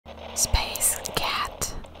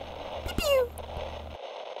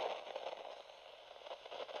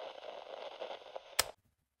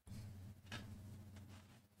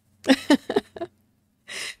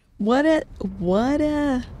What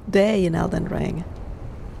a day in Elden Ring.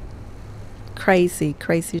 Crazy,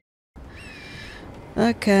 crazy.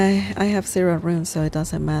 Okay, I have 0 runes, so it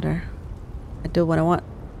doesn't matter. I do what I want.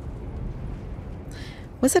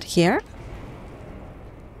 Was it here?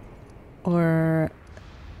 Or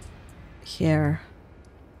here?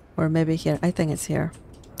 Or maybe here. I think it's here.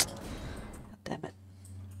 God damn it.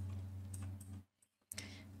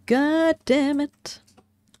 God damn it.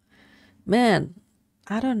 Man,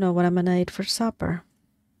 I don't know what I'm gonna eat for supper.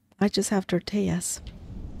 I just have tortillas.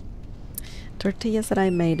 Tortillas that I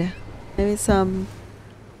made. Maybe some,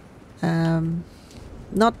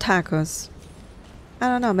 not tacos. I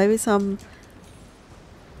don't know, maybe some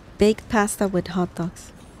baked pasta with hot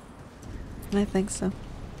dogs. I think so.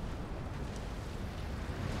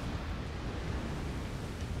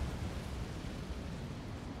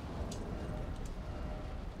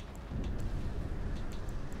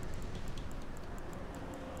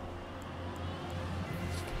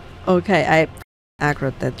 Okay, I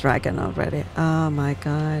aggroed the dragon already. Oh my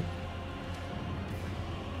god.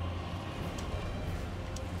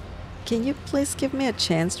 Can you please give me a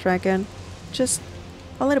chance, dragon? Just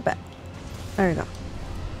a little bit. There you go.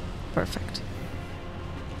 Perfect.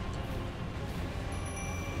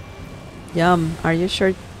 Yum. Are you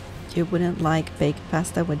sure you wouldn't like baked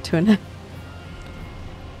pasta with tuna?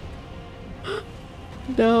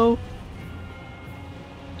 No.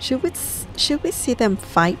 Should we see them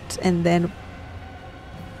fight, and then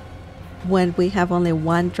when we have only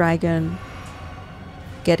one dragon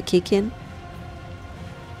get kicking?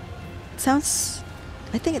 Sounds...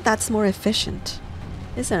 I think that's more efficient,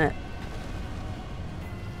 isn't it?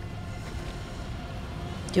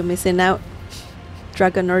 You're missing out,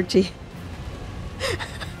 Dragon Orgy.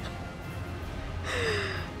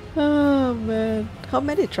 Oh man. How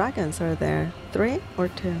many dragons are there? 3 or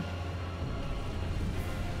 2?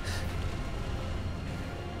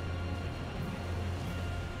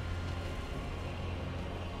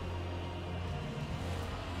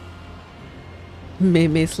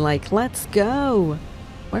 Mimi's like, let's go.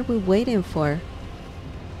 What are we waiting for?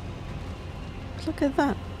 Look at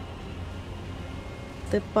that.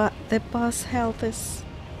 The boss health is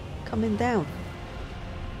coming down.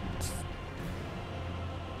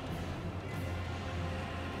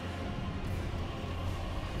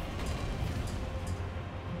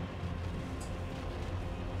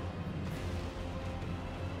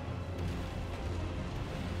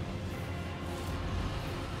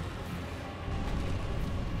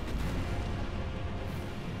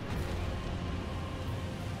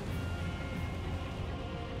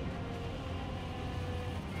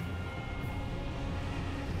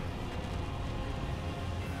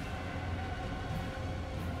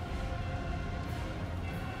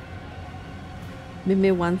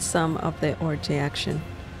 Mimi wants some of the orgy action.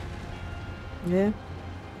 Yeah.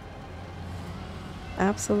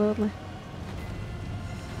 Absolutely.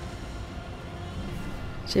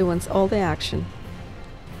 She wants all the action.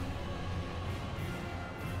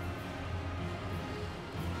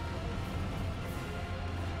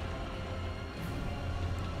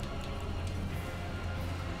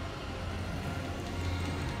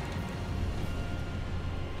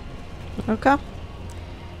 Okay.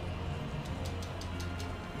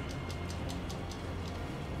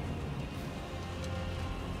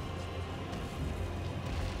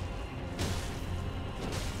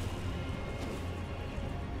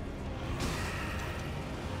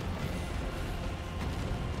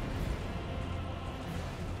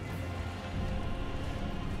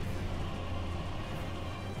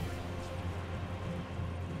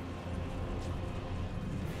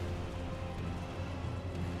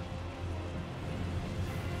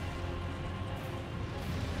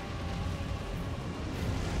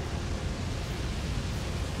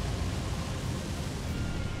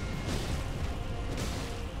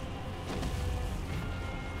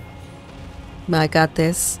 I got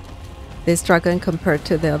this dragon compared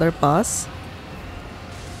to the other boss.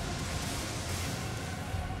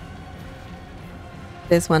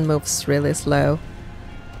 This one moves really slow.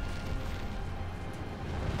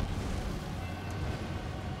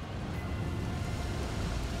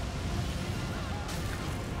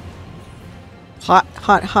 Hot,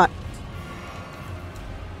 hot, hot.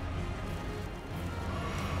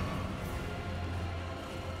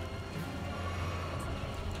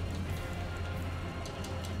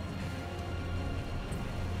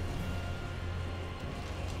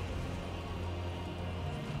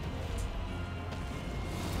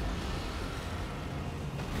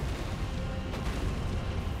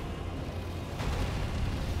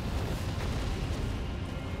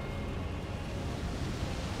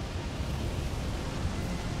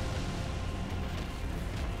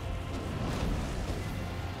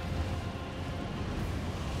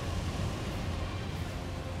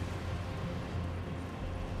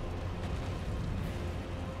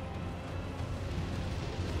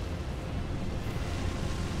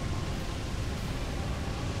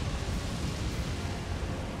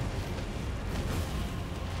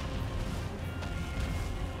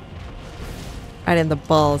 Right in the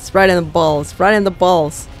balls. Right in the balls. Right in the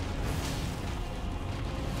balls.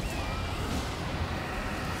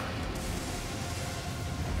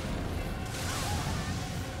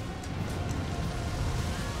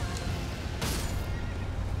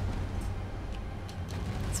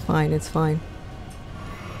 It's fine. It's fine.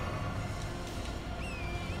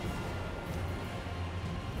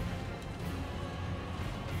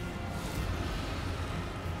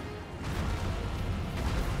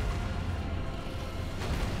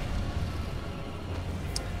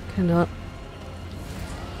 Cannot.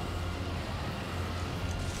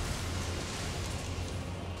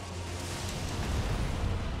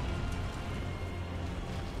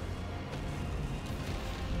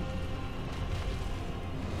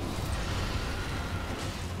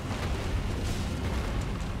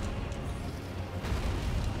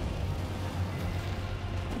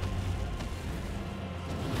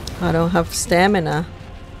 I don't have stamina.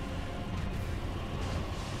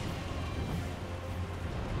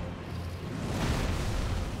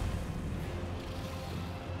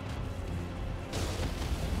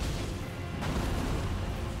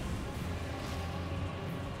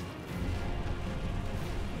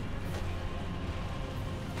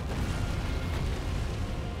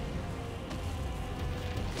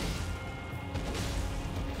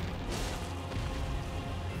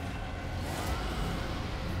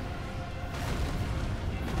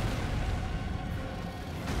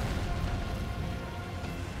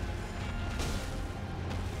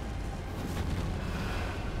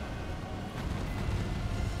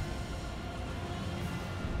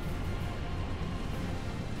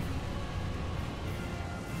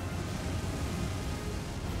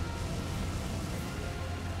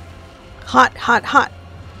 Hot, hot, hot.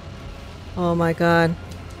 Oh my god.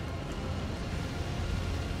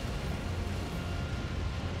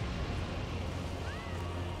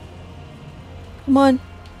 Come on.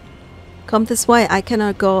 Come this way. I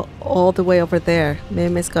cannot go all the way over there.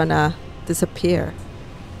 Mim is gonna disappear.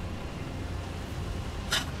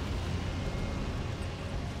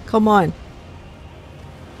 Come on.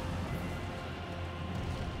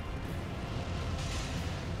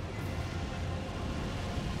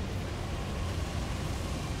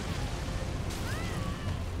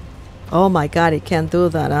 Oh my god, he can't do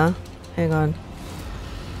that, huh? Hang on.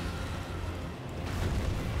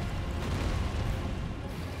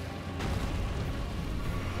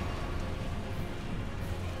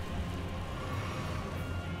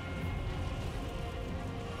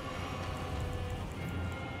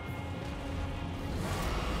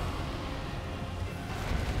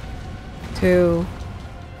 Two,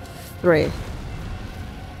 three.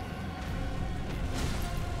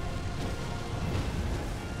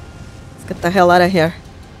 Let's get the hell out of here.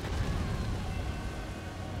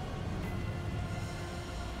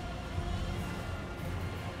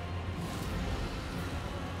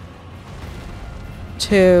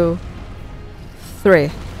 Two, three.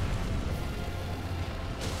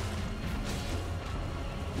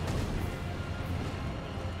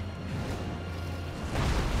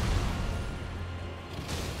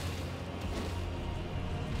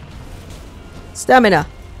 Stamina.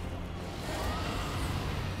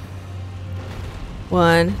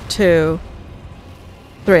 1, 2,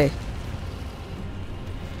 3.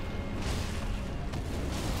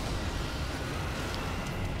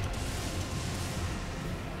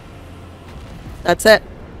 That's it.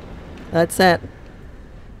 That's it.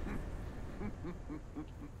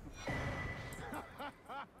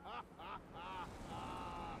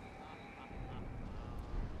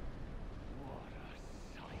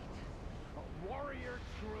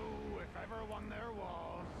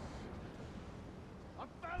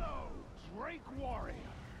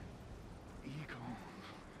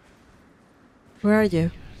 Where are you?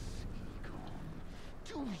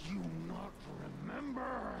 Do you not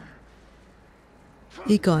remember?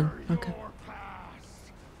 Egon. Okay. Your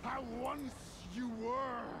past, how once you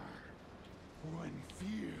were, when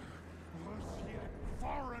fear was yet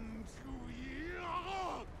foreign to you.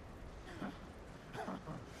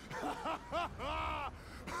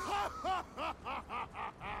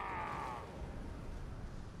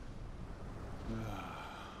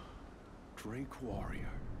 Drake Warrior,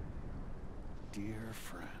 dear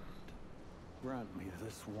friend, grant me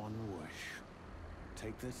this one wish.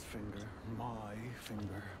 Take this finger, my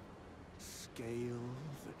finger, scale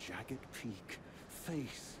the jagged peak,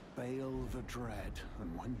 face Bale the Dread,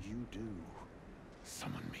 and when you do,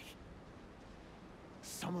 summon me.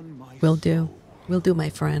 Summon my Will do. soul. Will do, my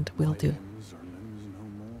friend. Will My do. limbs are limbs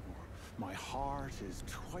no more. My heart is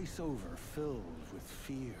twice over filled with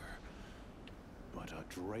fear. But a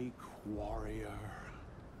Drake warrior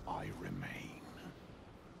I remain.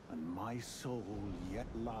 and my soul yet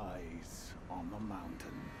lies on the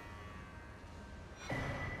mountain.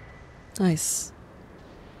 Nice.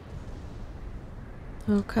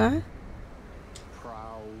 Okay.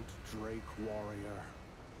 Proud Drake warrior,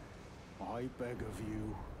 I beg of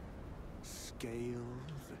you, scale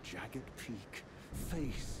the jagged peak,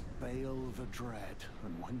 face Baal the Dread,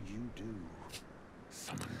 and when you do,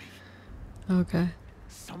 summon me. Okay.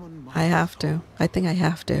 Summon my I have to. soul. I think I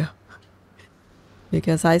have to.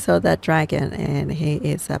 Because I saw that dragon and he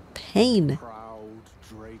is a pain. Proud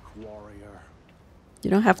Drake warrior, You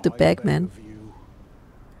don't have to I beg, beg man. of you,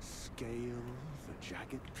 scale the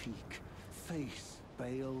jagged peak, face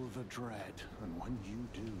Baal the Dread, and when you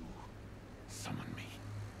do, summon me.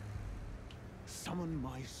 Summon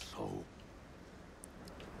my soul.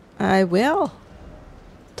 I will.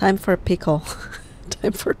 Time for pickle.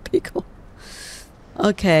 Time for pickle.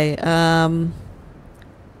 Okay,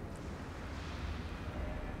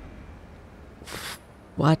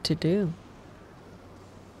 what to do?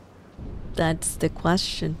 That's the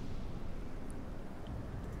question.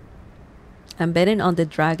 I'm betting on the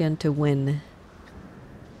dragon to win.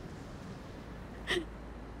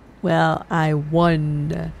 Well, I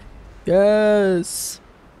won. Yes.